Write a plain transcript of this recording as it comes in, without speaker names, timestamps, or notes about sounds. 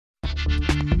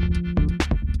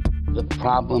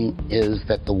problem is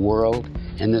that the world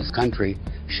and this country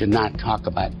should not talk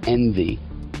about envy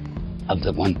of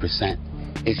the 1%.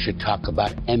 It should talk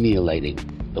about emulating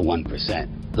the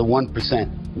 1%. The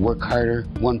 1% work harder,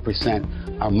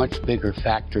 1% are much bigger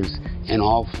factors in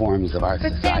all forms of our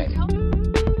society.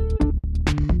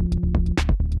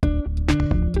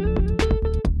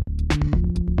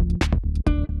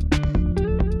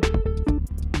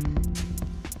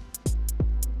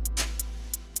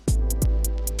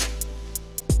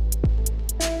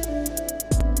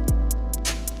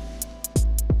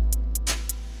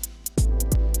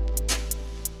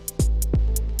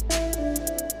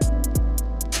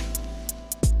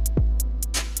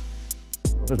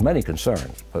 There's many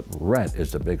concerns, but rent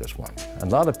is the biggest one.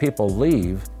 And a lot of people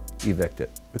leave evicted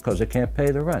because they can't pay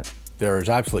the rent. There is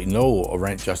absolutely no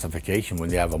rent justification when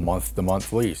you have a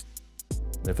month-to-month lease.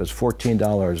 If it's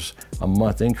 $14 a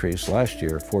month increase last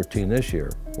year, $14 this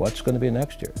year, what's going to be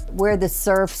next year? We're the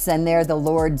serfs and they're the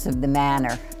lords of the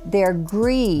manor. Their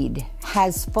greed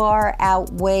has far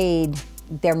outweighed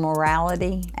their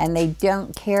morality, and they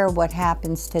don't care what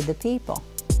happens to the people.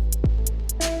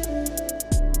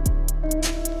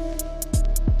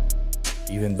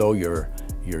 Even though your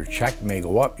check may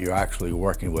go up, you're actually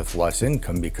working with less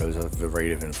income because of the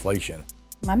rate of inflation.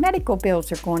 My medical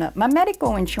bills are going up. My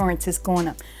medical insurance is going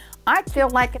up. I feel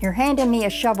like you're handing me a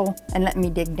shovel and letting me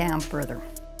dig down further.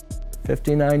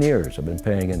 59 years I've been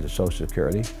paying into Social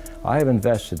Security. I have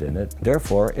invested in it,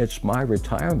 therefore it's my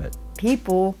retirement.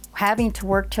 People having to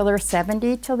work till they're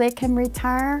 70 till they can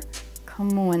retire?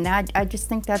 Come on, I just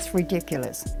think that's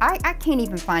ridiculous. I can't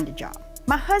even find a job.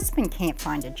 My husband can't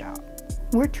find a job.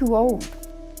 We're too old.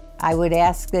 I would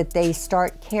ask that they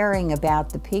start caring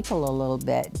about the people a little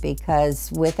bit,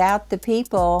 because without the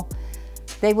people,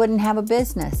 they wouldn't have a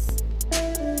business.